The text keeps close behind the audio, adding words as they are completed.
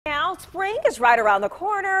Spring is right around the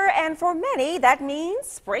corner, and for many, that means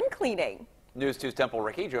spring cleaning. News 2's Temple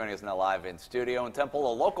Ricky joining us now live in studio. And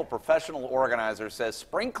Temple, a local professional organizer, says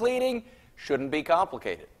spring cleaning shouldn't be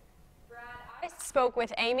complicated. I spoke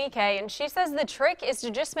with Amy Kay, and she says the trick is to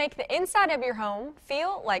just make the inside of your home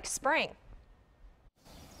feel like spring.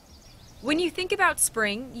 When you think about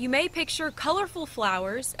spring, you may picture colorful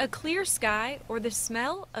flowers, a clear sky, or the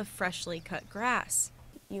smell of freshly cut grass.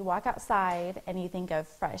 You walk outside and you think of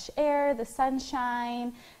fresh air, the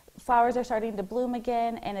sunshine, flowers are starting to bloom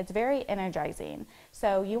again, and it's very energizing.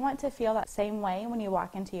 So you want to feel that same way when you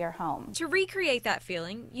walk into your home. To recreate that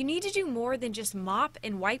feeling, you need to do more than just mop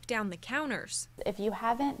and wipe down the counters. If you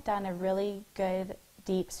haven't done a really good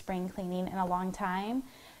deep spring cleaning in a long time,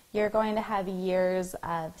 you're going to have years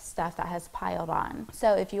of stuff that has piled on.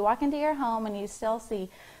 So if you walk into your home and you still see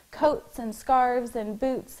coats and scarves and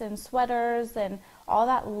boots and sweaters and all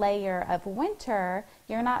that layer of winter,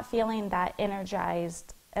 you're not feeling that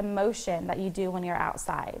energized emotion that you do when you're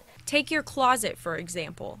outside. Take your closet, for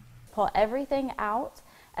example. Pull everything out,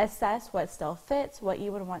 assess what still fits, what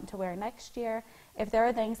you would want to wear next year. If there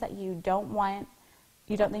are things that you don't want,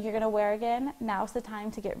 you don't think you're going to wear again, now's the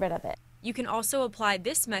time to get rid of it. You can also apply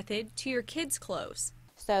this method to your kids' clothes.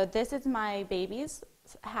 So this is my baby's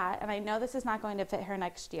hat, and I know this is not going to fit her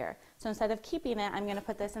next year. So instead of keeping it, I'm going to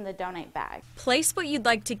put this in the donate bag. Place what you'd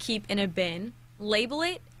like to keep in a bin, label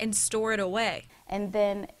it, and store it away. And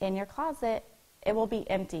then in your closet, it will be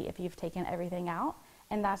empty if you've taken everything out,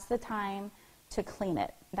 and that's the time to clean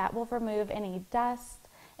it. That will remove any dust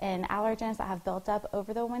and allergens that have built up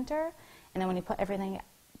over the winter, and then when you put everything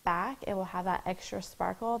back, it will have that extra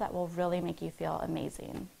sparkle that will really make you feel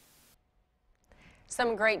amazing.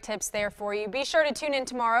 Some great tips there for you. Be sure to tune in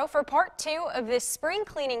tomorrow for part 2 of this spring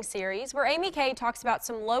cleaning series, where Amy Kay talks about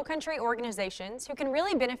some low country organizations who can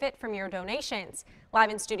really benefit from your donations. Live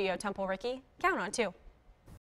in studio, Temple Ricky, count on 2.